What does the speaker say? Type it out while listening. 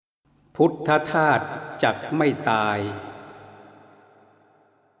พุทธธาตุจักไม่ตาย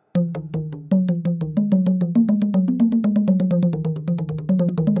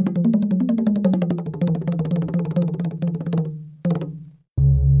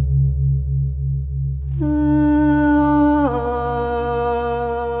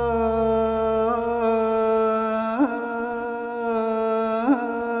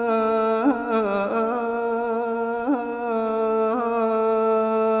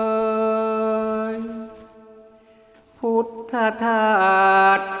พุทธธา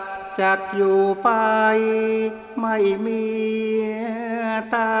ตุจักอยู่ไปไม่มี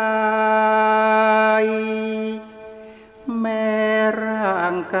ตายแม้ร่า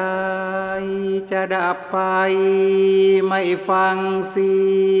งกายจะดับไปไม่ฟังเสี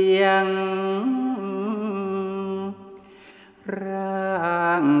ยงร่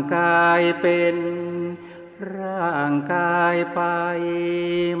างกายเป็นร่างกายไป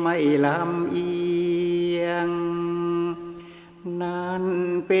ไม่ลำเอียงนั่น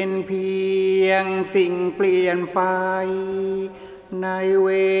เป็นเพียงสิ่งเปลี่ยนไปในเว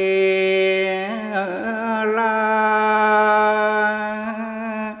ลา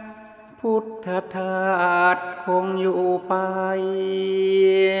พุทธธาตุคงอยู่ไป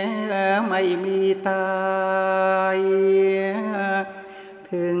ไม่มีตาย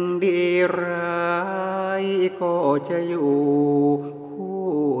ถึงดีร้ายก็จะอยู่คู่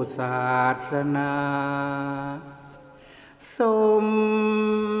ศาสนาสม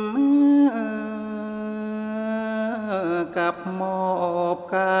กับมอบ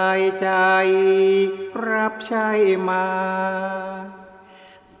กายใจรับใช้มา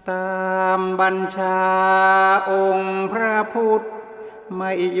ตามบัญชาองค์พระพุทธไ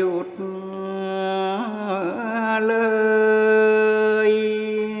ม่หยุดเลย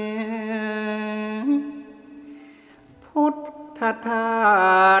พุทธธา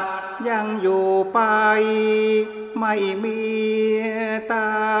ตุยังอยู่ไปไม่มีต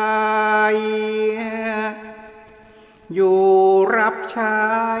ายอยู่รับใช้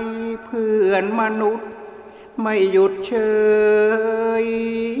เพื่อนมนุษย์ไม่หยุดเฉย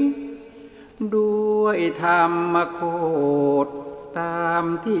ด้วยธรรมโคตรตาม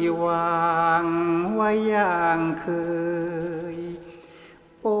ที่วางไว้อย่างเคย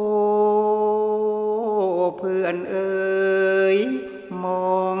โอ้เพื่อนเอ๋ยม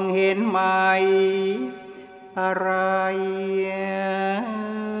องเห็นไหมอะไร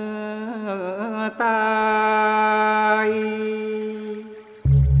ตาย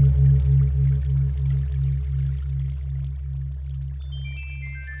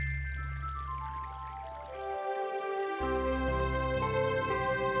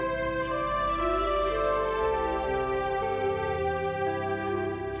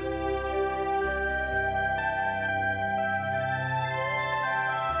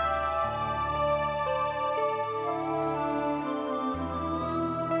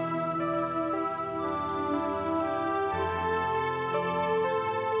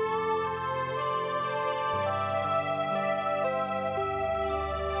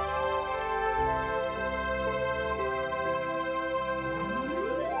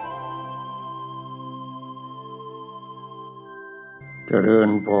เจริ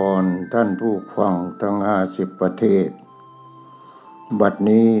ญพรท่านผู้ฟังทั้ง50 ประเทศบัด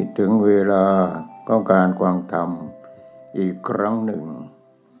นี้ถึงเวลาของการฟังธรรมอีกครั้งหนึ่ง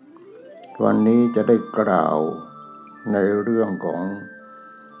วันนี้จะได้กล่าวในเรื่องของ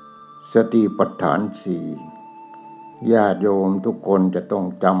สติปัฏฐาน4ญาติโยมทุกคนจะต้อง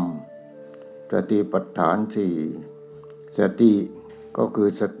จำสติปัฏฐาน4สติก็คือ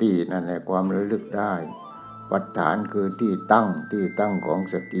สตินั่นแหละความระลึกได้ปัฏฐานคือที่ตั้งของ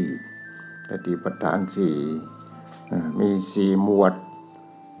สติปัฏฐาน4มี4หมวด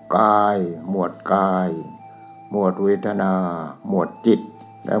กายหมวดกายหมวดเวทนาหมวดจิต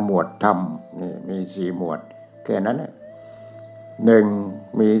และหมวดธรรมนี่มี4หมวดแค่นั้นแหละ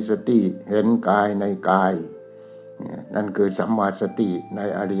1มีสติเห็นกายในกายนั่นคือสัมมาสติใน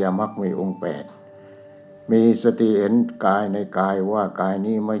อริยมรรคมีองค์8มีสติเห็นกายในกายว่ากาย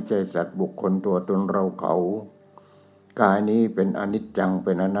นี้ไม่ใช่สัตว์บุคคลตัวตนเราเขากายนี้เป็นอนิจจังเ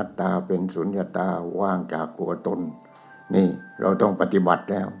ป็นอนัตตาเป็นสุญญตาว่างจากตัวตนนี่เราต้องปฏิบัติ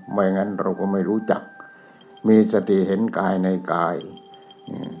แล้วไม่งั้นเราก็ไม่รู้จักมีสติเห็นกายในกาย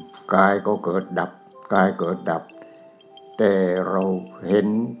กายก็เกิดดับกายเกิดดับแต่เราเ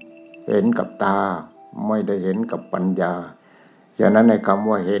ห็นกับตาไม่ได้เห็นกับปัญญาฉะนั้นในคำ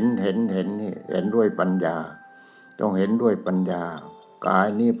ว่าเห็นนี่เห็นด้วยปัญญาต้องเห็นด้วยปัญญากาย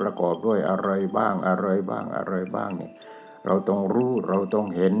นี้ประกอบด้วยอะไรบ้างนี่เราต้องรู้เราต้อง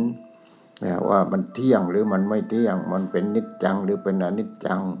เห็นว่ามันเที่ยงหรือมันไม่เที่ยงมันเป็นนิจจังหรือเป็นอนิจ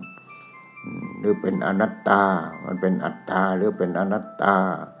จัง หรือเป็นอนัตตามันเป็นอัตตาหรือเป็นอนัตตา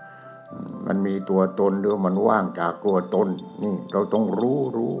มันมีตัวตนหรือมันว่างจากตัวตนนี่เราต้องรู้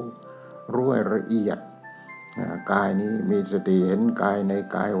ให้ละเอียดกายนี้มีสติเห็นกายใน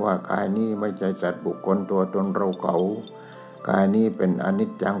กายว่ากายนี้ไม่ใช่สัตว์บุคคลตัวตนเราเขากายนี้เป็นอนิจ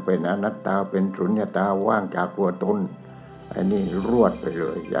จังเป็นอนัตตาเป็นสุญญตาว่างจากตัวตนอันนี้รวดไปเล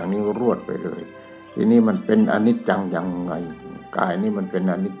ยอย่างนี้รวดไปเลยทีนี้มันเป็นอนิจจังยังไงกายนี้มันเป็น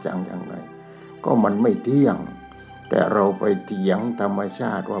อนิจจังยังไงก็มันไม่เที่ยงแต่เราไปเถียงธรรมช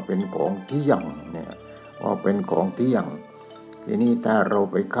าติว่าเป็นของเที่ยงเนี่ยว่าเป็นของเที่ยงทีนี้ถ้าเรา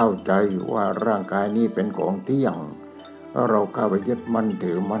ไปเข้าใจว่าร่างกายนี้เป็นของเที่ยงแล้วเราเข้าไปยึดมั่น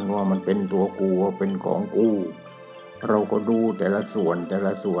ถือมั่นว่ามันเป็นตัวกูว่าเป็นของกูเราก็ดูแต่ละส่วนเ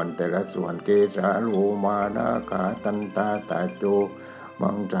กสาโลมานาขาตันตาตาโจมั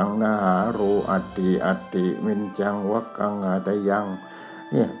งจังนาหาโรอัตติมินจังวักกังอาตยัง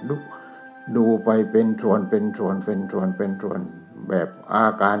เนี่ยดูไปเป็นส่วนแบบอา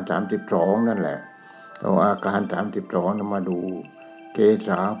การ32นั่นแหละเอาอาการ32นั้นมาดูเกส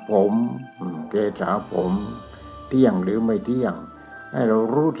าผมเที่ยงหรือไม่เที่ยงให้เรา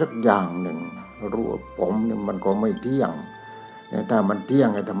รู้สักอย่างหนึ่งรู้ว่าผมเนี่ยมันก็ไม่เที่ยงถ้ามันเที่ยง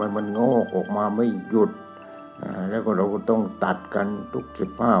ทำไมมันงอกออกมาไม่หยุดแล้วก็เราก็ต้องตัดกันทุก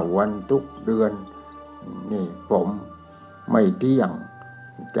15 วันทุกเดือนนี่ผมไม่เที่ยง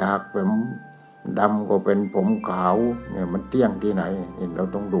จากผมดำก็เป็นผมขาวเนี่ยมันเที่ยงที่ไหนนี่เรา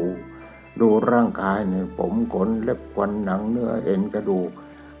ต้องดูร่างกายเนี่ยผมขนเล็บฟันหนังเนื้อเอ็นกระดูก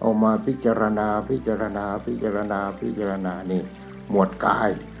เอามาพิจารณานี่หมวดกาย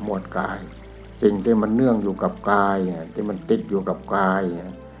สิ่งที่มันเนื่องอยู่กับกายที่มันติดอยู่กับกาย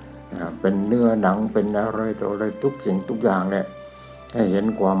เป็นเนื้อหนังเป็นอะไรต่ออะไรทุกสิ่งทุกอย่างแหละให้เห็น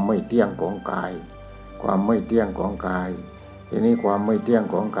ความไม่เที่ยงของกายทีนี้ความไม่เที่ยง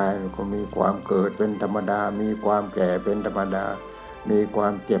ของกายก็มีความเกิดเป็นธรรมดามีความแก่เป็นธรรมดามีควา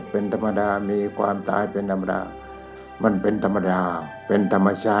มเจ็บเป็นธรรมดามีความตายเป็นธรรมดามันเป็นธรรมดาเป็นธรรม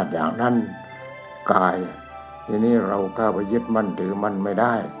ชาติอย่างนั้นกายทีนี้เราเข้าไปยึดมั่นถือมั่นไม่ไ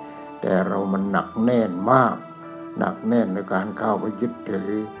ด้แต่เรามันหนักแน่นมากในการเข้าไปยึดถื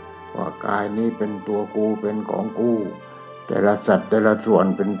อว่ากายนี้เป็นตัวกูเป็นของกูแต่ละสัตว์แต่ละส่วน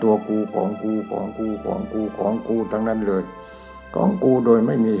เป็นตัวกูของกูทั้งนั้นเลยของกูโดยไ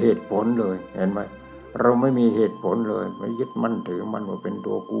ม่มีเหตุผลเลยเห็นไหมเราไม่มีเหตุผลเลยไม่ยึดมั่นถือมันว่าเป็น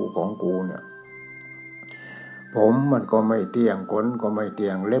ตัวกูของกูเนี่ยผมมันก็ไม่เที่ยงขนก็ไม่เที่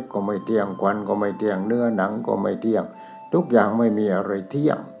ยงเล็บก็ไม่เที่ยงควันก็ไม่เที่ยงเนื้อหนังก็ไม่เที่ยงทุกอย่างไม่มีอะไรเที่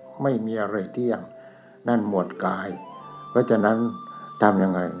ยงนั่นหมวดกายเพราะฉะนั้นทำยั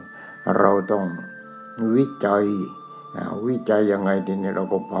งไงเราต้องวิจัยยังไงทีนี้เรา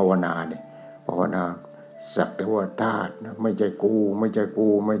ก็ภาวนาสักแต่ว่าธาตุไม่ใช่กูไม่เฉพ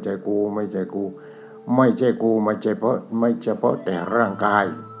าะแต่ร่างกาย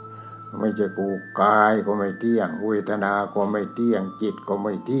ไม่ใช่กูกายก็ไม่เที่ยงเวทนาก็ไม่เที่ยงจิตก็ไ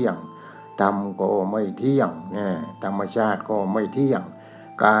ม่เที่ยงธรรมก็ไม่เที่ยงธรรมชาติก็ไม่เที่ยง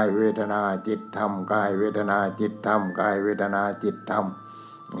กายเวทนาจิตธรรม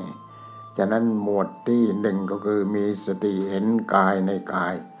นี่ฉะนั้นหมวดที่1ก็คือมีสติเห็นกายในกา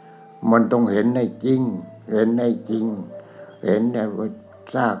ยมันต้องเห็นให้จริงเห็น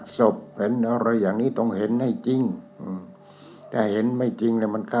ซากศพเห็นอะไรอย่างนี้ต้องเห็นให้จริงถ้าเห็นไม่จริงเนี่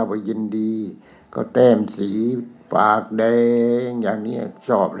ยมันเข้าไปยินดีก็แต้มสีปากแดงอย่างนี้ช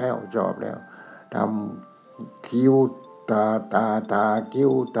อบแล้วทำคิ้วตาคิ้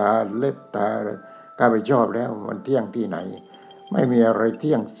วตาเล็บตาก็ไปชอบแล้วมันเที่ยงที่ไหนไม่มีอะไรเ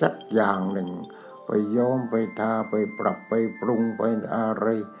ที่ยงสักอย่างหนึ่งไปย้อมไปทาไปปรับไปปรุงไปอะไร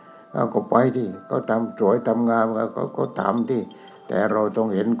ก็ไปที่ก็ทำสวยทำงามก็ทำที่แต่เราต้อง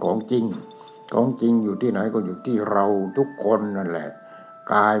เห็นของจริงอยู่ที่ไหนก็อยู่ที่เราทุกคนนั่นแหละ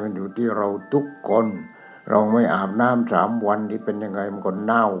กายมันอยู่ที่เราทุกคนเราไม่อาบน้ำ3 วันที่เป็นยังไงมันก็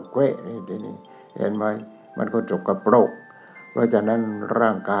เน่าเกะนี่ทีนี้เห็นไหมมันก็สกปรกเพราะฉะนั้นร่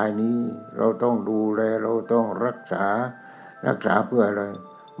างกายนี้เราต้องดูแลเราต้องรักษาเพื่ออะไร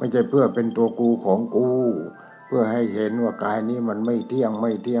ไม่ใช่เพื่อเป็นตัวกูของกูเพื่อให้เห็นว่ากายนี้มันไม่เที่ยง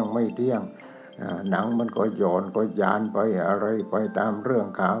หนังมันก็หย่อนก็ยานไปอะไรไปตามเรื่อง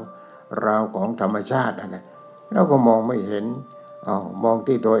ข่าวราวของธรรมชาติอะไรแล้วก็มองไม่เห็นมอง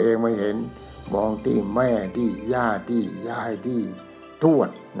ที่ตัวเองไม่เห็นมองที่แม่ที่ย่าที่ยายที่ทวด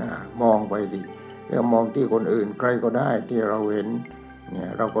มองไปดิแล้วมองที่คนอื่นใครก็ได้ที่เราเห็นเนี่ย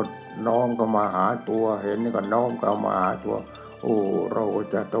เราก็น้อมก็มาหาตัวเห็นก็น้อมก็มาหาตัวเรา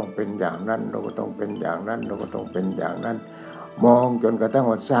จะต้องเป็นอย่างนั้นเราก็ต้องเป็นอย่างนั้นเราก็ต้องเป็นอย่างนั้นมองจนกระทั่ง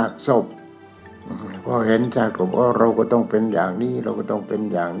ว่าซากศพ พอเห็นชาติก็บอกเราก็ต้องเป็นอย่างนี้เราก็ต้องเป็น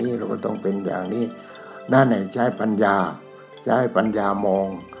อย่างนี้เราก็ต้องเป็นอย่างนี้นั่นไหนใช้ปัญญาใช้ปัญญามอง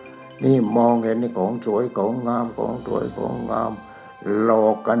นี่มองเห็นนี่ของสวยของงามของสวยของงามหลอ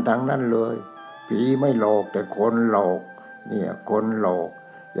กกันทั้งนั้นเลยผีไม่หลอกแต่คนหลอกเนี่ยคนหลอก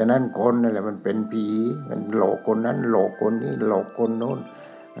ฉะนั้นคนนั่นแหละมันเป็นผีมันหลอกคนนั้นหลอกคนนี้หลอกคนโน้น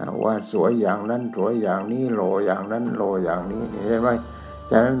ว่าสวยอย่างนั้นสวยอย่างนี้หล่ออย่างนั้นหล่ออย่างนี้เห็นไหม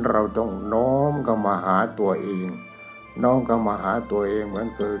ฉะนั้นเราต้องน้อมเข้ามาหาตัวเองน้อมเข้ามาหาตัวเองเหมือน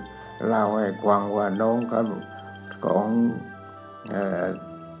คือเล่าให้ฟังว่าน้องของ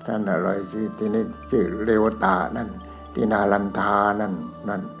ท่านอะไรที่นี่ชื่อเรวตานั่นที่นาลันทานั่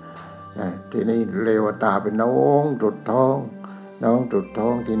นที่นี่เรวตาเป็นน้องจุดท้อ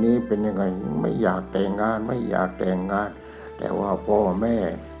งที่นี้เป็นยังไงไม่อยากแต่งงานไม่อยากแต่งงานแต่ว่าพ่อแม่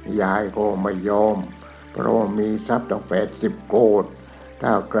ยายก็ไม่ยอมเพราะมีทรัพย์ตั้ง80 โกฏถ้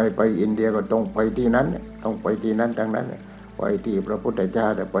าใครไปอินเดียก็ต้องไปที่นั้นต้องไปที่นั้นทั้งนั้นไปที่พระพุทธเจ้า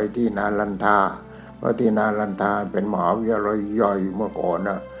แต่ไปที่นาลันทาเพราะที่นาลันทาเป็นมหาวิทยาลัยใหญ่เมื่อก่อนน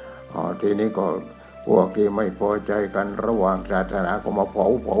ะทีนี้ก็พวกที่ไม่พอใจกันระหว่างศาสนาก็มาเผา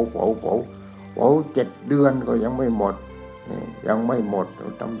7 เดือนก็ยังไม่หมดยังไม่หมด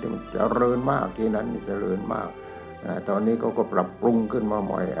ทำเจริญมากที่นั้นเจริญมากตอนนี้เขาก็ปรับปรุงขึ้นมาใ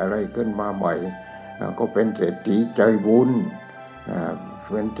หม่อะไรขึ้นมาใหม่ก็เป็นเศรษฐีใจบุญ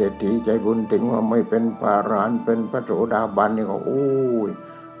เป็นเศรษฐีใจบุญถึงว่าไม่เป็นพระอรหันต์เป็นพระโสดาบันนี่ก็โอ้ย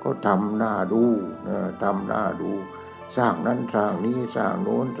ก็ทำหน้าดูทำหน้าดูสร้างนั้นสร้างนี้สร้างโ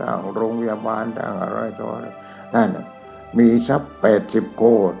น้นสร้างโรงพยาบาลสร้างอะไรต่ออะไรนั่นมีทรัพย์80 โก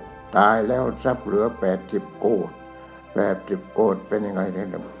ฏตายแล้วทรัพย์เหลือ80 โกฏ80 โกฏเป็นยังไงเนี่ย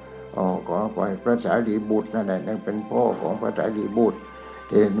ขอไปพระสารีบุตรนั่นแหละนั่นเป็นพ่อของพระสารีบุตร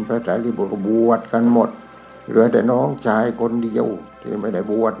เห็นพระสารีบุตรก็บวชกันหมดเหลือแต่น้องชายคนเดียวที่ไม่ได้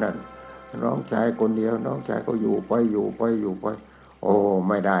บวชนั่นน้องชายคนเดียวน้องชายก็อยู่ไปโอ้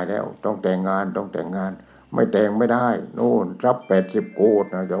ไม่ได้แล้วต้องแต่งงานไม่แต่งไม่ได้โน่นทรัพย์80 โกฏ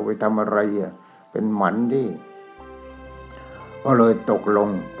นะจะเอาไปทำอะไรเป็นหมันที่ก็เลยตกลง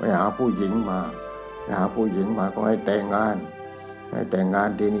ไปหาผู้หญิงมาก็ให้แต่งงาน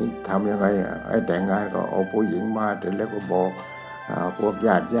ทีนี้ทำยังไงให้แต่งงานก็เอาผู้หญิงมาเสร็จแล้วก็บอกพวกญ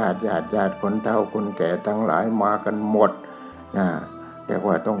าติคนเฒ่าคนแก่ทั้งหลายมากันหมดแต่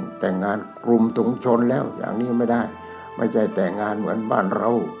ว่าต้องแต่งงานกลุ่มถุงชนแล้วอย่างนี้ไม่ได้ไม่ใช่แต่งงานเหมือนบ้านเร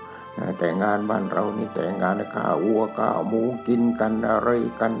าแต่งงานบ้านเรานี่แต่งงานข้าววัวข้าวหมูกินกันอะไร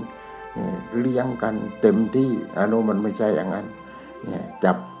กันเลี้ยงกันเต็มที่อันนู้นมันไม่ใช่อย่างนั้น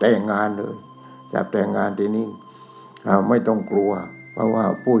จับแต่งงานเลยจับแต่งงานทีนี้ไม่ต้องกลัวเพราะว่า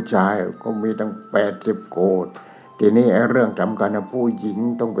ผู้ชายก็มีตั้ง80 โกฏทีนี้เรื่องสำคัญนะผู้หญิง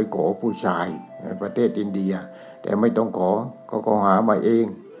ต้องไปขอผู้ชายในประเทศอินเดียแต่ไม่ต้องขอก็หามาเอง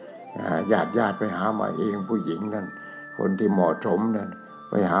ญาติไปหามาเองผู้หญิงนั่นคนที่เหมาะสมนั่น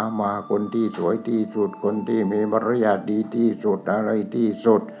ไปหามาคนที่สวยที่สุดคนที่มีมารยาทดีที่สุดอะไรที่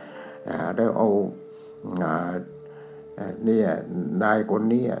สุดได้เอาเนี่ยนายคน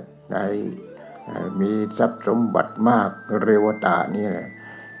นี้นายมีทรัพย์สมบัติมากเรวตานี่แหละ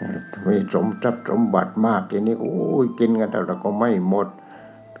มีทรัพย์สมบัติมากทีนี้โอ้ยกินกันแต่ก็ไม่หมด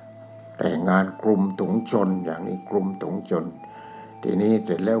แต่งานกลุ่มถุงชนอย่างนี้กลุ่มถุงชนทีนี้เส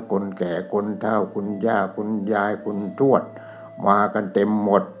ร็จแล้วคนแก่คนเฒ่าคุณย่าคุณยายคุณทวดมากันเต็มห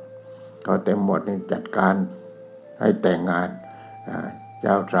มดก็เต็มหมดนี่จัดการให้แต่งงานเ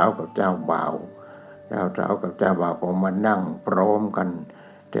จ้าสาวกับเจ้าบ่าวก็มานั่งพร้อมกัน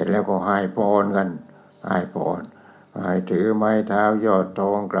เสร็จแล้วก็ให้พรกันให้ถือไม้เท้ายอดท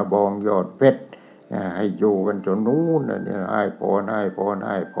องกระบองยอดเพชรให้อยู่กันจนนู้นเนี่ยให้พร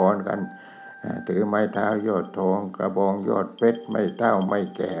กันถือไม้เท้ายอดทองกระบองยอดเพชรไม่เฒ่าไม่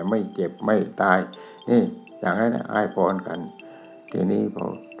แก่ไม่เจ็บไม่ตายนี่อย่างนั้นให้พรกันทีนี้พอ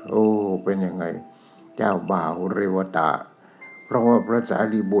เป็นยังไงเจ้าบ่าวเรวตาเพราะว่าพระสา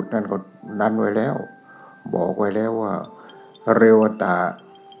รีบุตรนั่นก็นั้นไว้แล้วบอกไว้แล้วว่าเรวตา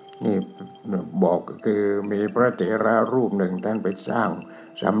นี่บอกคือมีพระเถระรูปหนึ่งท่านไปสร้าง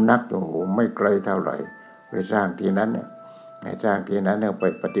สำนักโอ้โหไม่ไกลเท่าไหร่ไปสร้างที่นั้นเนี่ยไป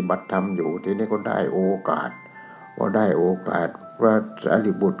ปฏิบัติธรรมอยู่ที่นี่ก็ได้โอกาสพระสา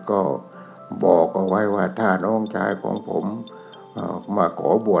รีบุตรก็บอกเอาไว้ว่าถ้าน้องชายของผมมาขอ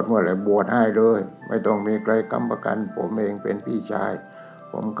บวชเมื่อไหร่บวชให้เลยไม่ต้องมีใครค้ำประกันผมเองเป็นพี่ชาย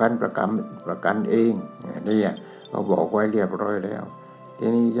ผมค้ำประกันเองนี่เขาบอกไว้เรียบร้อยแล้วที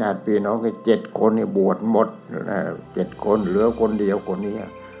นี้ญาติพี่น้องกัน7 คนเนี่ยบวชหมด7 คนเหลือคนเดียวคนนี้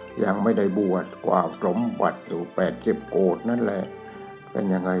ยังไม่ได้บวชกว่าสมบัติอยู่80 โกฏนั่นแหละเป็น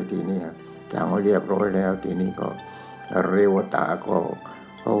ยังไงทีนี้จางเรียบร้อยแล้วทีนี้ก็เรวตาก็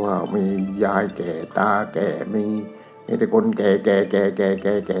เพราะว่ามียายแก่ตาแก่มีแต่คนแ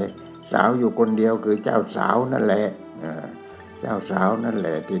ก่สาวอยู่คนเดียวคือเจ้าสาวนั่นแหละเจ้าสาวนั่นแหล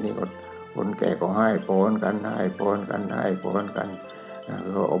ะทีนี้คนแก่ก็ให้พรกัน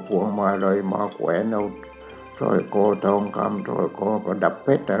ก็เอาพวงมาเลยมาแขวนเอาสร้อยคอทองคำสร้อยคอประดับเพ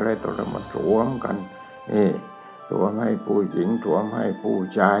ชรอะไรต่ออะไรมาสวมกันนี่สวมให้ผู้หญิงสวมให้ผู้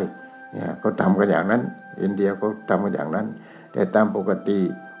ชายเนี่ยก็ทำกันอย่างนั้นอินเดียก็ทำกันอย่างนั้นแต่ตามปกติ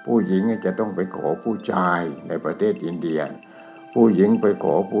ผู้หญิงจะต้องไปขอผู้ชายในประเทศอินเดียผู้หญิงไปข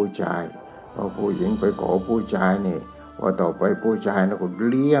อผู้ชายพอผู้หญิงไปขอผู้ชายนี่พอต่อไปผู้ชายนะก็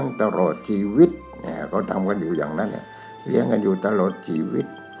เลี้ยงตลอดชีวิตเนี่ยเขาทำกันอยู่อย่างนั้นเนี่ยเลี้ยงกันอยู่ตลอดชีวิต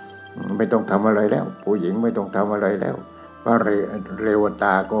ไม่ต้องทำอะไรแล้วผู้หญิงไม่ต้องทำอะไรแล้วพระเรวต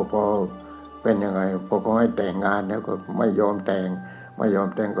าก็พอเป็นยังไงพอเขาให้แต่งงานแล้วก็ไม่ยอมแต่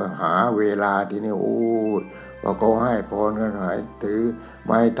งก็หาเวลาที่นี่พอเขาให้พรกันหายถือไ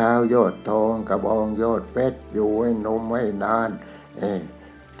ม้เท้ายอดทองกระบองยอดเพชรอยู่ให้นมให้นาน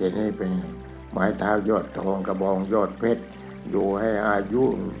ทีนี้เป็นไม้เท้ายอดทองกระบองยอดเพชรอยู่ให้อายุ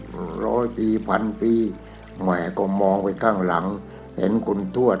100 ปี1,000 ปีแม่ก็มองไปข้างหลังเห็นคุณ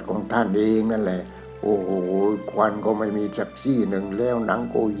ทวดของท่านเองนั่นแหละโอ้โหควันก็ไม่มีสักซี่หนึ่งแล้วหนัง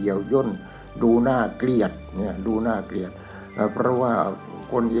ก็เหี่ยวย่นดูน่าเกลียดเนี่ยดูน่าเกลียดเพราะว่า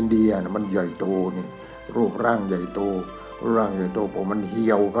คนอินเดียมันใหญ่โตนี่รูปร่างใหญ่โตพอมันเ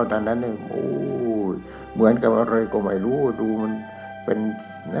หี่ยวเขาตอนนั้นเนี่ยโอ้ยเหมือนกับอะไรก็ไม่รู้ดูมันเป็น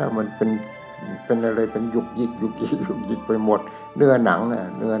มันเป็นอะไรเป็นยุกยิกไปหมดเนื้อหนัง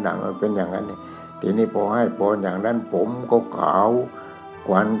มันเป็นอย่างนั้นทีนี้พอให้พรอย่างนั้นผมก็ขาวค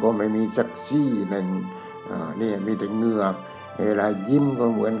วันก็ไม่มีสักซี่หนึ่งนี่มีแต่เหงือกเวลายิ้มก็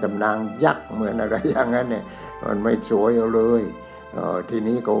เหมือนกับนางยักษ์เหมือนอะไรอย่างนั้นเนี่ยมันไม่สวยเอาเลยที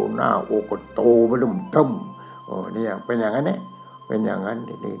นี้ก็หน้าอกก็โตไปลุ่มต้มเนี่ยเป็นอย่างนั้นเนี่ยเป็นอย่างนั้น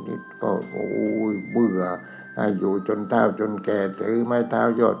นี่ก็โอ้ยเบื่ออยู่จนเฒ่าจนแก่ถือไม้เท้า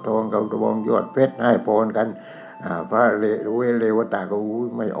ยอดทองกับกระบองยอดเพชรให้พรกันพระเรวตาก็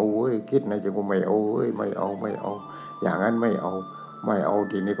ไม่เอาเว้ยคิดในใจก็ไม่เอาเว้ยไม่เอาอย่างนั้นไม่เอา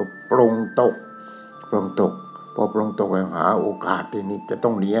ทีนี้ก็ปรงตกพอปรงตกหาโอกาสทีนี้จะต้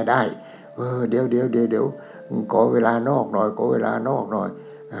องหนีได้เดี๋ยวขอเวลานอกหน่อย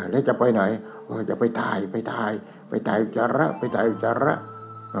แล้วจะไปไหนจะไปถ่ายอุจจาระไ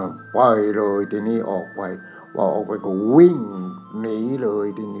ปเลยทีนี้ออกไปก็วิ่งหนีเลย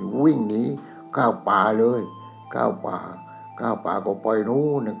ทีนี้วิ่งหนีเข้าป่าเลยเข้าป่าก็ไปนู้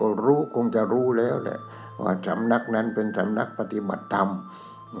นก็คงจะรู้แล้วแหละว่าสำนักนั้นเป็นสำนักปฏิบัติธรรม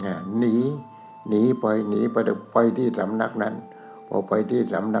หนีไปที่สำนักนั้นพอไปที่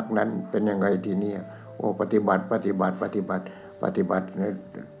สำนักนั้นเป็นยังไงทีนี้ปฏิบัติ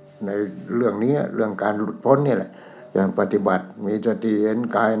ในเรื่องนี้เรื่องการหลุดพ้นนี่แหละอย่างปฏิบัติมีสติเห็น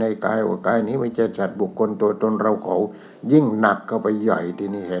กายในกายว่ากายนี้ไม่ใช่สัตว์บุคคลตัวตนเราเขายิ่งหนักเข้าไปใหญ่ที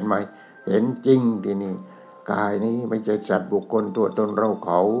นี้เห็นไหมเห็นจริงทีนี้กายนี้ไม่ใช่สัตว์บุคคลตัวตนเราเ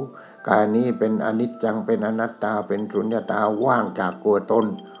ขากายนี้เป็นอนิจจังเป็นอนัตตาเป็นสุญญตาว่างจากตัวตน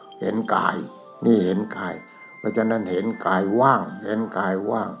เห็นกายนี่เห็นกายเพราะฉะนั้นเห็นกายว่าง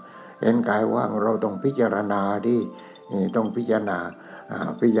เราต้องพิจารณาดิต้องพิจาร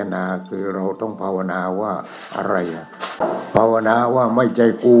ณาคือเราต้องภาวนาว่าอะไรภาวนาว่าไม่ใจ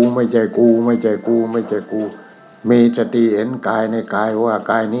กูมีสติเห็นกายในกายว่า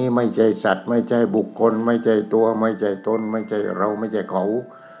กายนี้ไม่ใช่สัตว์ไม่ใช่บุคคลไม่ใช่ตัวไม่ใช่ตนไม่ใช่เราไม่ใช่เขา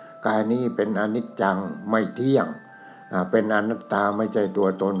กายนี้เป็นอนิจจังไม่เที่ยงเป็นอนัตตาไม่ใช่ตัว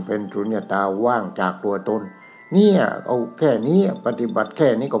ตนเป็นสุญญตาว่างจากตัวตนเนี่ยเอาแค่นี้ปฏิบัติแค่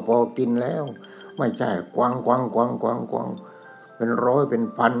นี้ก็พอกินแล้วไม่ใช่กวางเป็นร้อยเป็น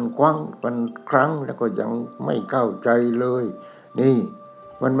พันกว้างเป็นครั้งแล้วก็ยังไม่เข้าใจเลยนี่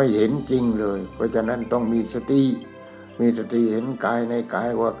มันไม่เห็นจริงเลยเพราะฉะนั้นต้องมีสติเห็นกายในกาย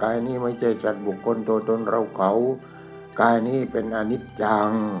ว่ากายนี้ไม่ใช่สัตว์บุคคลตัวตนเราเขากายนี้เป็นอนิจจัง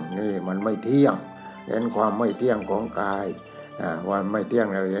นี่มันไม่เที่ยงเห็นความไม่เที่ยงของกายว่าไม่เที่ยง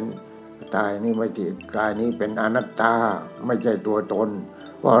เราเห็นกายนี้ไม่เที่ยงกายนี้เป็นอนัตตาไม่ใช่ตัวตน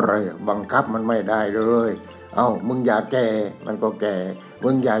เพราะอะไรบังคับมันไม่ได้เลยมึงอย่าแก่มันก็แก่มึ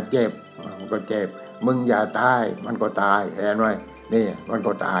งอย่าเจ็บมันก็เจ็บมึงอย่าตายมันก็ตายเห็นไหมนี่มัน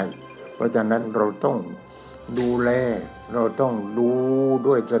ก็ตายเพราะฉะนั้นเราต้องดูแลเราต้องดู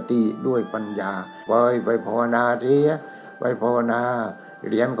ด้วยสติด้วยปัญญาไปภาวนาทีไปภาวนาเ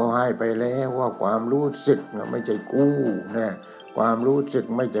หรียญก็ให้ไปแล้วว่าความรู้สึกไม่ใช่กูเนี่ยความรู้สึก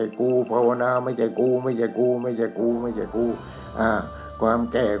ไม่ใช่กูภาวนาไม่ใช่กูความ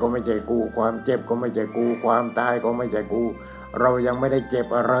แก่ก็ไม่ใช่กูความเจ็บก็ไม่ใช่กูความตายก็ไม่ใช่กูเรายังไม่ได้เจ็บ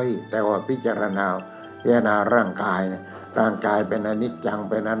อะไรแต่ว่าพิจารณาร่างกาย ร่างกายเป็นอนิจจัง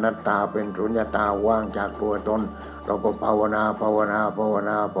เป็นอนัตตาเป็นสุญญตาว่างจากตัวตนเราก็ภาวนาภาวนาภาว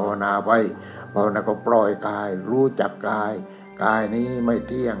นาภาวนาไปภาวนาก็ปล่อยกายรู้จักกายกายนี้ไม่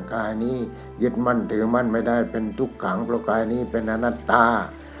เที่ยงกายนี้ยึดมั่นถือมั่นไม่ได้เป็นทุกขังเพราะกายนี้เป็นอนัตตา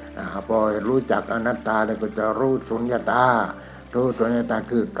พอรู้จักอนัตตาแล้วก็จะรู้สุญญตารู้สุญญตา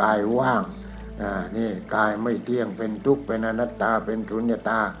คือกายว่างนี่กายไม่เที่ยงเป็นทุกข์เป็นอนัตตาเป็นสุญญ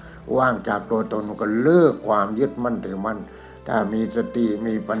ตาว่างจากตัวตนก็เลิกความยึดมั่นถือมั่นถ้ามีสติ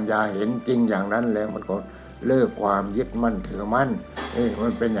มีปัญญาเห็นจริงอย่างนั้นแล้วมันก็เลิกความยึดมั่นถือมั่นมั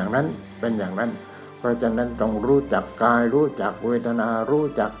นเป็นอย่างนั้นเป็นอย่างนั้นเพราะฉะนั้นต้องรู้จักกายรู้จักเวทนารู้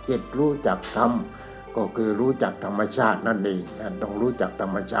จักจิตรู้จักธรรมก็คือรู้จักธรรมชาตินั่นเองต้องรู้จักธร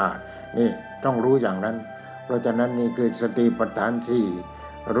รมชาตินี่ต้องรู้อย่างนั้นเพราะฉะนั้นนี่คือสติปัฏฐานสี่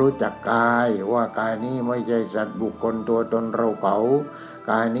รู้จักกายว่ากายนี้ไม่ใช่สัตว์บุคคลตัวตนเราเขา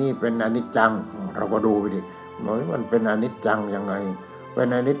กายนี้เป็นอนิจจังเราก็ดูไปดิมันเป็นอนิจจังยังไงเป็น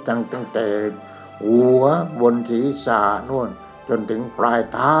อนิจจังตั้งแต่หัวบนศีรษะนู่นจนถึงปลาย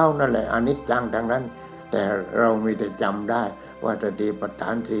เท้านั่นแหละอนิจจังทั้งนั้นแต่เรามีแต่จำได้ว่าสติปัฏฐา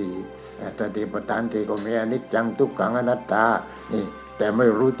นสี่สติปัฏฐานสี่ก็มีอนิจจังทุกขังอนัตตานี่แต่ไม่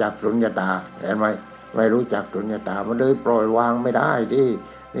รู้จักสุญญตาเห็นไหมไม่รู้จักสุญญตามันเลยปล่อยวางไม่ได้ดิ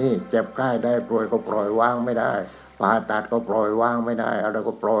นี่เจ็บไข้ได้ป่วยก็ปล่อยวางไม่ได้ผ่าตัดก็ปล่อยวางไม่ได้อะไร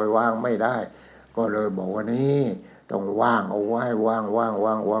ก็ปล่อยวางไม่ได้ก็เลยบอกว่านี่ต้องว่างเอาไว้ว่าง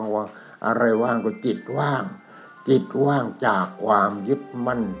อะไรว่างก็จิตว่างจิตว่างจากความยึด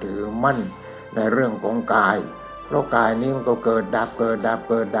มั่นถือมั่นในเรื่องของกายเพราะกายนี้มันก็เกิดดับว่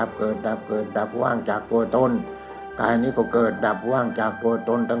างจากตัวตนกายนี้ก็เกิดดับว่างจากตัวต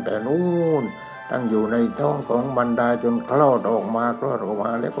นตั้งแต่นู้นตั้งอยู่ในท้องของมารดาจนคลอดออกมา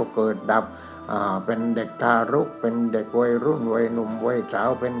แล้วก็เกิดดับเป็นเด็กทารกเป็นเด็กวัยรุ่นวัยหนุ่มวัยสาว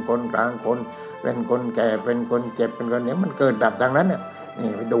เป็นคนกลางคนเป็นคนแก่เป็นคนเจ็บเป็นคนนี้มันเกิดดับดังนั้นเนี่ยนี่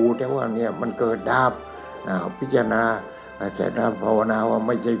ไปดูแต่ว่าเนี่ยมันเกิดดับพิจารณาแต่ถ้าภาวนาว่าไ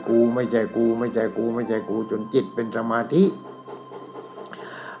ม่ใช่กูไม่ใช่กูไม่ใช่กูไม่ใช่กูจนจิตเป็นสมาธิ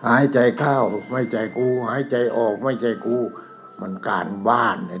หายใจเข้าไม่ใช่กูหายใจออกไม่ใช่กูมันการบ้า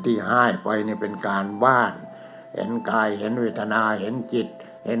นที่ให้ไปเนี่ยเป็นการบ้านเห็นกายเห็นเวทนาเห็นจิต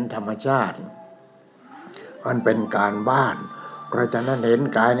เห็นธรรมชาติมันเป็นการบ้านเพราะฉะนั้นเห็น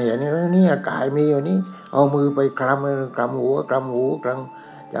กายเนี่ยกายมีอยู่นี้เอามือไปคลำหัวคลำหูคล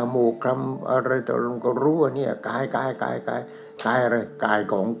ำจมูกคลำอะไรต่อลงก็รู้ว่าเนี่ยกายอะไรกาย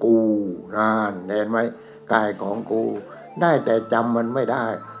ของกูนั่นเห็นไหมกายของกูได้แต่จำมันไม่ได้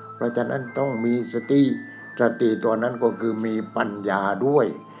เพราะฉะนั้นต้องมีสติตัวนั้นก็คือมีปัญญาด้วย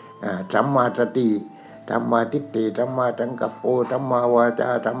สัมมาสติสัมมาทิฏฐิสัมมาสังกัปโปสัมมาวาจา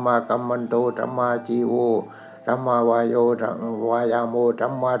สัมมากัมมันโตสัมมาชีโวสัมมาวายโยวายาโมสั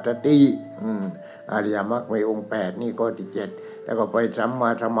มมาสติอริยมรรคมีองค์8นี่ข้อที่7แล้วก็ไปสัมมา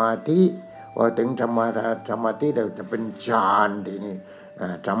สมาธิพอถึงสัมมาสมาธิเราจะเป็นฌานทีนี้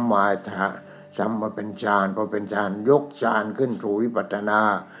สัมมาเป็นฌานพอเป็นฌานยกฌานขึ้นสู่วิปัสสนา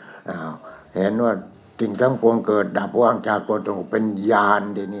เห็นว่าสิ่งทั้งปวงเกิดดับว่างจากตัวตนเป็นญาณ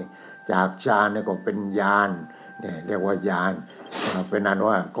ทีนี้จากฌานนี่ก็เป็นญาณเนี่ยเรียกว่าญาณเป็นนั้น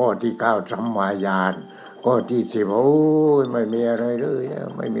ว่าข้อที่9สัมมาญาณข้อที่10โอ้ยไม่มีอะไรเลย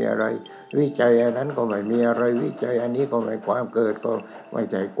ไม่มีอะไรวิจัยอันนั้นก็ไม่มีอะไรวิจัยอันนี้ก็ไม่ความเกิดก็ไม่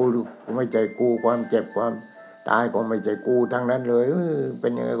ใจกูความเจ็บความตายก็ไม่ใจกูทั้งนั้นเลยเป็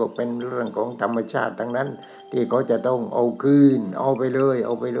นยังไงก็เป็นเรื่องของธรรมชาติทั้งนั้นที่เขาจะต้องเอาคืนเอาไปเลย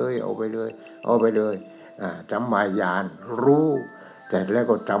สัมมาญาณรู้แต่แล้ว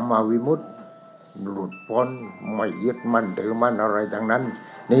ก็สัมมาวิมุตติหลุดพ้นไม่ยึดมั่นถือมั่นอะไรทั้งนั้น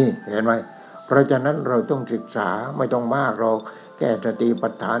นี่เห็นไหมเพราะฉะนั้นเราต้องศึกษาไม่ต้องมากเราแก้สติปั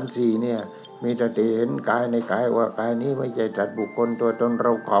ฏฐาน4เนี่ยมีสติเห็นกายในกายว่ากายนี้ไม่ใช่สัตว์บุคคลตัวตนเร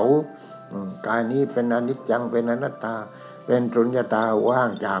าเขากายนี้เป็นอนิจจังเป็นอนัตตาเป็นสุญญตาว่าง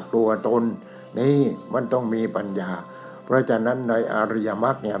จากตัวตนนี่มันต้องมีปัญญาเพราะฉะนั้นในอริยมร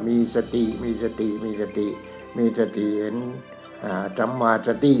รคเนี่ยมีสติเห็นสัมมาส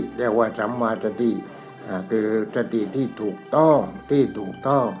ติเรียกว่าสัมมาสติคือสติที่ถูกต้อง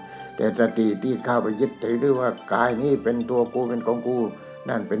แต่สติที่เข้าไปยึดถือด้วยว่ากายนี้เป็นตัวกูเป็นของกู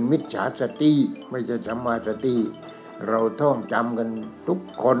นั่นเป็นมิจฉาสติไม่ใช่สัมมาสติเราท่องจำกันทุก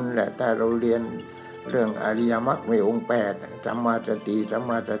คนแหละแต่เราเรียนเรื่องอริยมรรคมีองค์8สัมมาส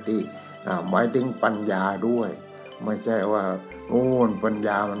ติหมายถึงปัญญาด้วยไม่ใช่ว่าปัญญ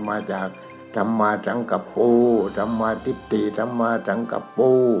ามันมาจากสัมมาสังกัปโปสัมมาทิฏฐิสัมมาสังกัปโป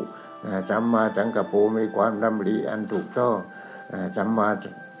สัมมาสังกัปโปมีความดำริอันถูกต้องสัมมา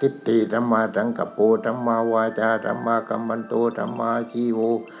ทิฏฐิสัมมาสังกัปโปสัมมาวาจาสัมมากัมมันโตสัมมาชีโว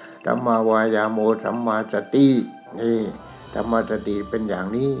สัมมาวายาโมสัมมาสติ นี่สัมมาสติเป็นอย่าง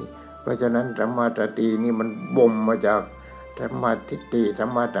นี้เพราะฉะนั้นสัมมาสตินี่มันบ่มมาจากสัมมาทิฏฐิสัม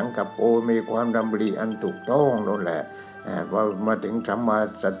มาสังกัปโปมีความดำริอันถูกต้องนั่นแหละพอมาถึงสัมมา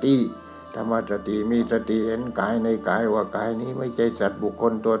สติสัมมาสติมีสติเห็นกายในกายว่ากายนี้ไม่ใช่สัตว์บุคค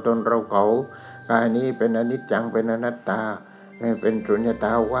ลตัวตนเราเขากายนี้เป็นอนิจจังเป็นอนัตตาเป็นสุญญต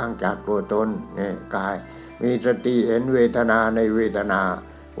าว่างจากตัวตนนี่กายมีสติเห็นเวทนาในเวทนา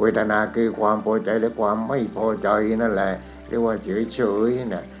เวทนาคือความพอใจและความไม่พอใจนั่นแหละเรียกว่าเฉยๆ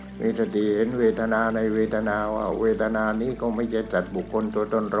เนี่ยมีสติเห็นเวทนาในเวทนาว่าเวทนานี้ก็ไม่ใช่สัตว์บุคคลตัว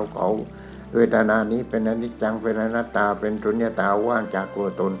ตนเราเขาเวทนานี้เป็นอนิจจังเป็นอนัตตาเป็นสุญญตาว่างจากตัว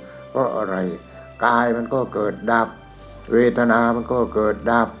ตนเพราะอะไรกายมันก็เกิดดับเวทนามันก็เกิด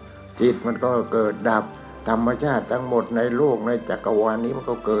ดับจิตมันก็เกิดดับธรรมชาติทั้งหมดในโลกในจักรวาลนี้มัน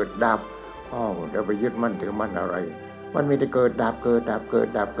ก็เกิดดับจะไปยึดมั่นถือมั่นอะไรมันมีแต่เกิดดับเกิดดับเกิด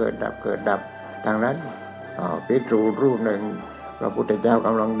ดับเกิดดับเกิดดับดังนั้นภิกษุรูปหนึ่งพระพุทธเจ้าก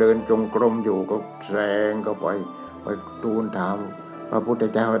ำลังเดินจงกรมอยู่ก็แสงก็ไปทูลถามพระพุทธ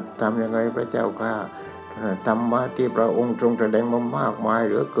เจ้าทำยังไงพระเจ้าข้าธรรมะที่พระองค์ทรงแสดงมามากมายเ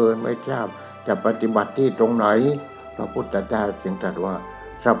หลือเกินไม่ทราบจะปฏิบัติที่ตรงไหนพระพุทธเจ้าจึงตรัสว่า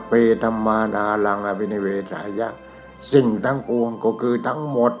สัพเพธัมมานาลังอภินิเวสายะสิ่งทั้งปวงก็คือทั้ง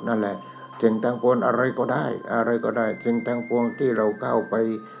หมดนั่นแหละสิ่งทั้งปวงอะไรก็ได้สิ่งทั้งปวงที่เราเข้าไป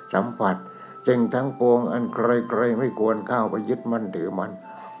สัมผัสสิ่งทั้งปวงอันใครๆไม่ควรเข้าไปยึดมั่นถือมัน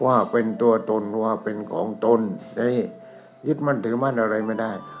ว่าเป็นตัวตนว่าเป็นของตนนี่ยึดมั่นถือมั่นอะไรไม่ไ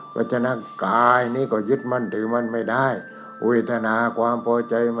ด้เพราะฉะนั้นกายนี้ก็ยึดมั่นถือมั่นไม่ได้เวทนาความพอ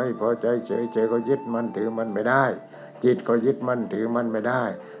ใจไม่พอใจเฉยๆก็ยึดมั่นถือมั่นไม่ได้จิตก็ยึดมั่นถือมั่นไม่ได้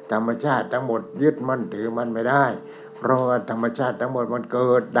ธรรมชาติทั้งหมดยึดมั่นถือมั่นไม่ได้เพราะว่าธรรมชาติทั้งหมดมันเ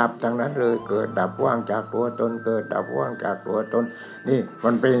กิดดับทั้งนั้นเลยเกิดดับว่างจากตัวตนเกิดดับว่างจากตัวตนนี่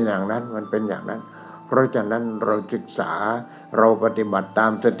มันเป็นอย่างนั้นมันเป็นอย่างนั้นเพราะฉะนั้นเราศึกษาเราปฏิบัติตา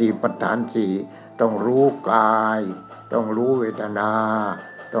มสติปัฏฐานสี่ต้องรู้กายต้องรู้เวทนา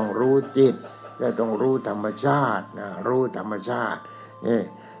ต้องรู้จิตและต้องรู้ธรรมชาตินะรู้ธรรมชาตินี่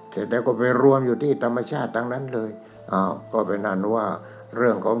แต่ก็ไปรวมอยู่ที่ธรรมชาติทั้งนั้นเลยก็เป็นนั้นว่าเรื่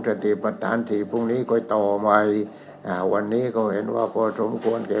องของสติปัฏฐานสี่พรุ่งนี้ก็ต่อใหม่วันนี้ก็เห็นว่าพอสมค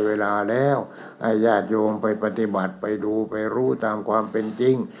วรแก่เวลาแล้วให้ญาติโยมไปปฏิบัติไปดูไปรู้ตามความเป็นจ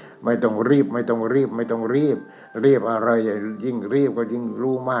ริงไม่ต้องรีบรีบอะไรยิ่งรีบก็ยิ่ง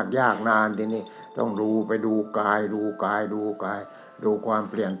รู้มากยากนานทีนี้ต้องดูไปดูกายดูความ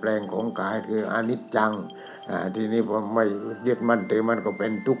เปลี่ยนแปลงของกายคืออนิจจังทีนี้พอไม่ยึดมั่นถือมันก็เป็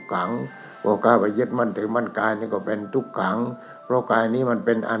นทุกขังพอก้าวไปยึดมั่นถือมันกายนี่ก็เป็นทุกขังเพราะกายนี้มันเ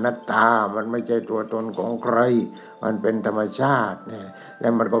ป็นอนัตตามันไม่ใช่ตัวตนของใครมันเป็นธรรมชาติเนี่ยและ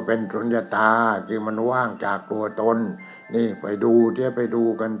มันก็เป็นสุญญตาคือมันว่างจากตัวตนนี่ไปดู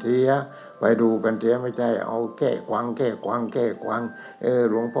กันเทียไม่ใช่เอาแก้ขวาง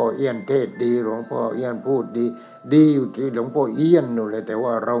หลวงพ่อเอี้ยนเทศดีหลวงพ่อเอี้ยนพูดดีอยู่ที่หลวงพ่อเอี้ยนนู่นเลยแต่ว่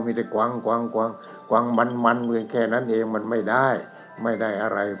าเรามีแต่กวางมันเพียงแค่นั้นเองมันไม่ได้อะ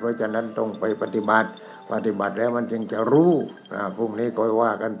ไรเพราะฉะนั้นต้องไปปฏิบัติแล้วมันจึงจะรู้พรุ่งนี้ก็ว่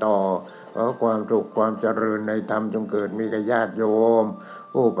ากันต่อขอความสุขความเจริญในธรรมจงเกิดมีกับญาติโยม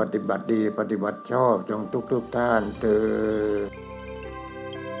ผู้ปฏิบัติดีปฏิบัติชอบจงทุกท่านเถิด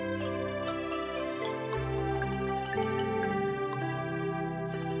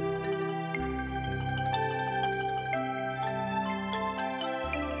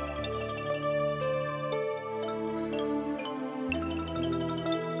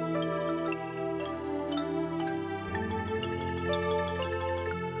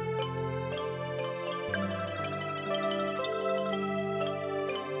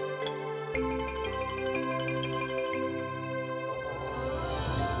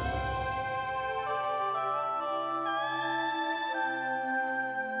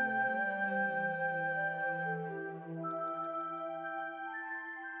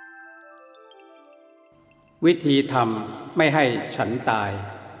วิธีทำไม่ให้ฉันตาย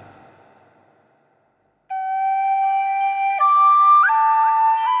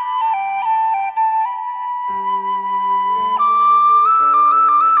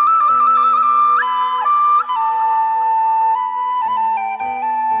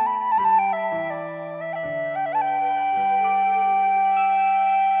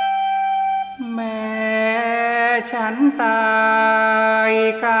แม้ฉันตาย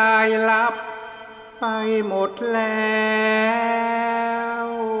กายลับไปหมดแล้ว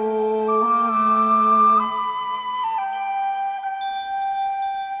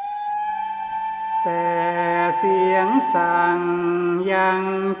แต่เสียงสั่งยัง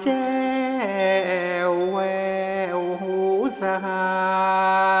แจ้วแววหูสหา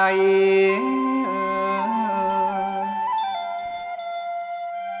ย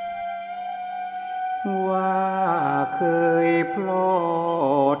ลอ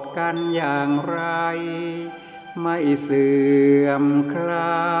ดกันอย่างไรไม่เสื่อมคล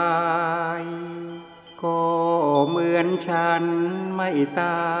ายก็เหมือนฉันไม่ต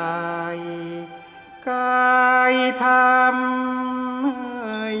ายกายธรรม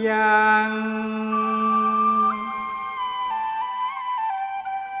ยัง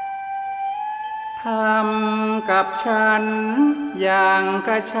ทำกับฉันอย่าง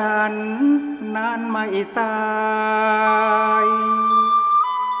กับฉันนั้นไม่ตาย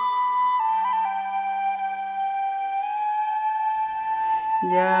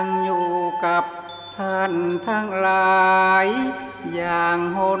ยังอยู่กับท่านทั้งหลายอย่าง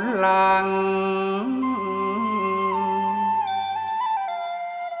หนหลัง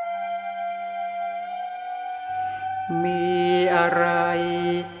มีอะไร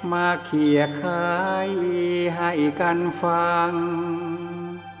มาเขี่ยคายให้กันฟัง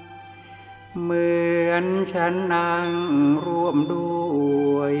เหมือนฉันนั่งร่วมด้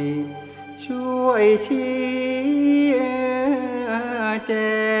วยช่วยชี้แจ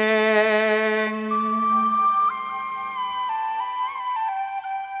ง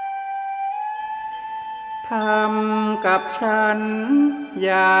ทำกับฉันอ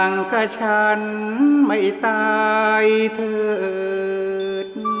ย่างกับฉันไม่ตายเถิด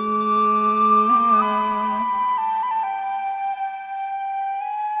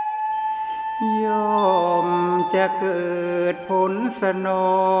ย่อมจะเกิดผลสน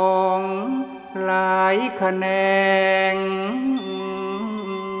องหลายแขนง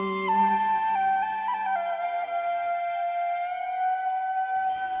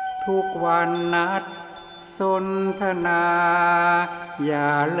ทุกวันนัดสนทนาอย่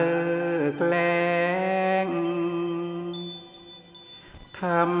าเลิกแลงท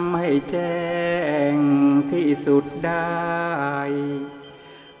ำให้แจ้งที่สุดได้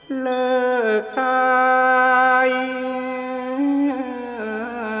เลิกตาย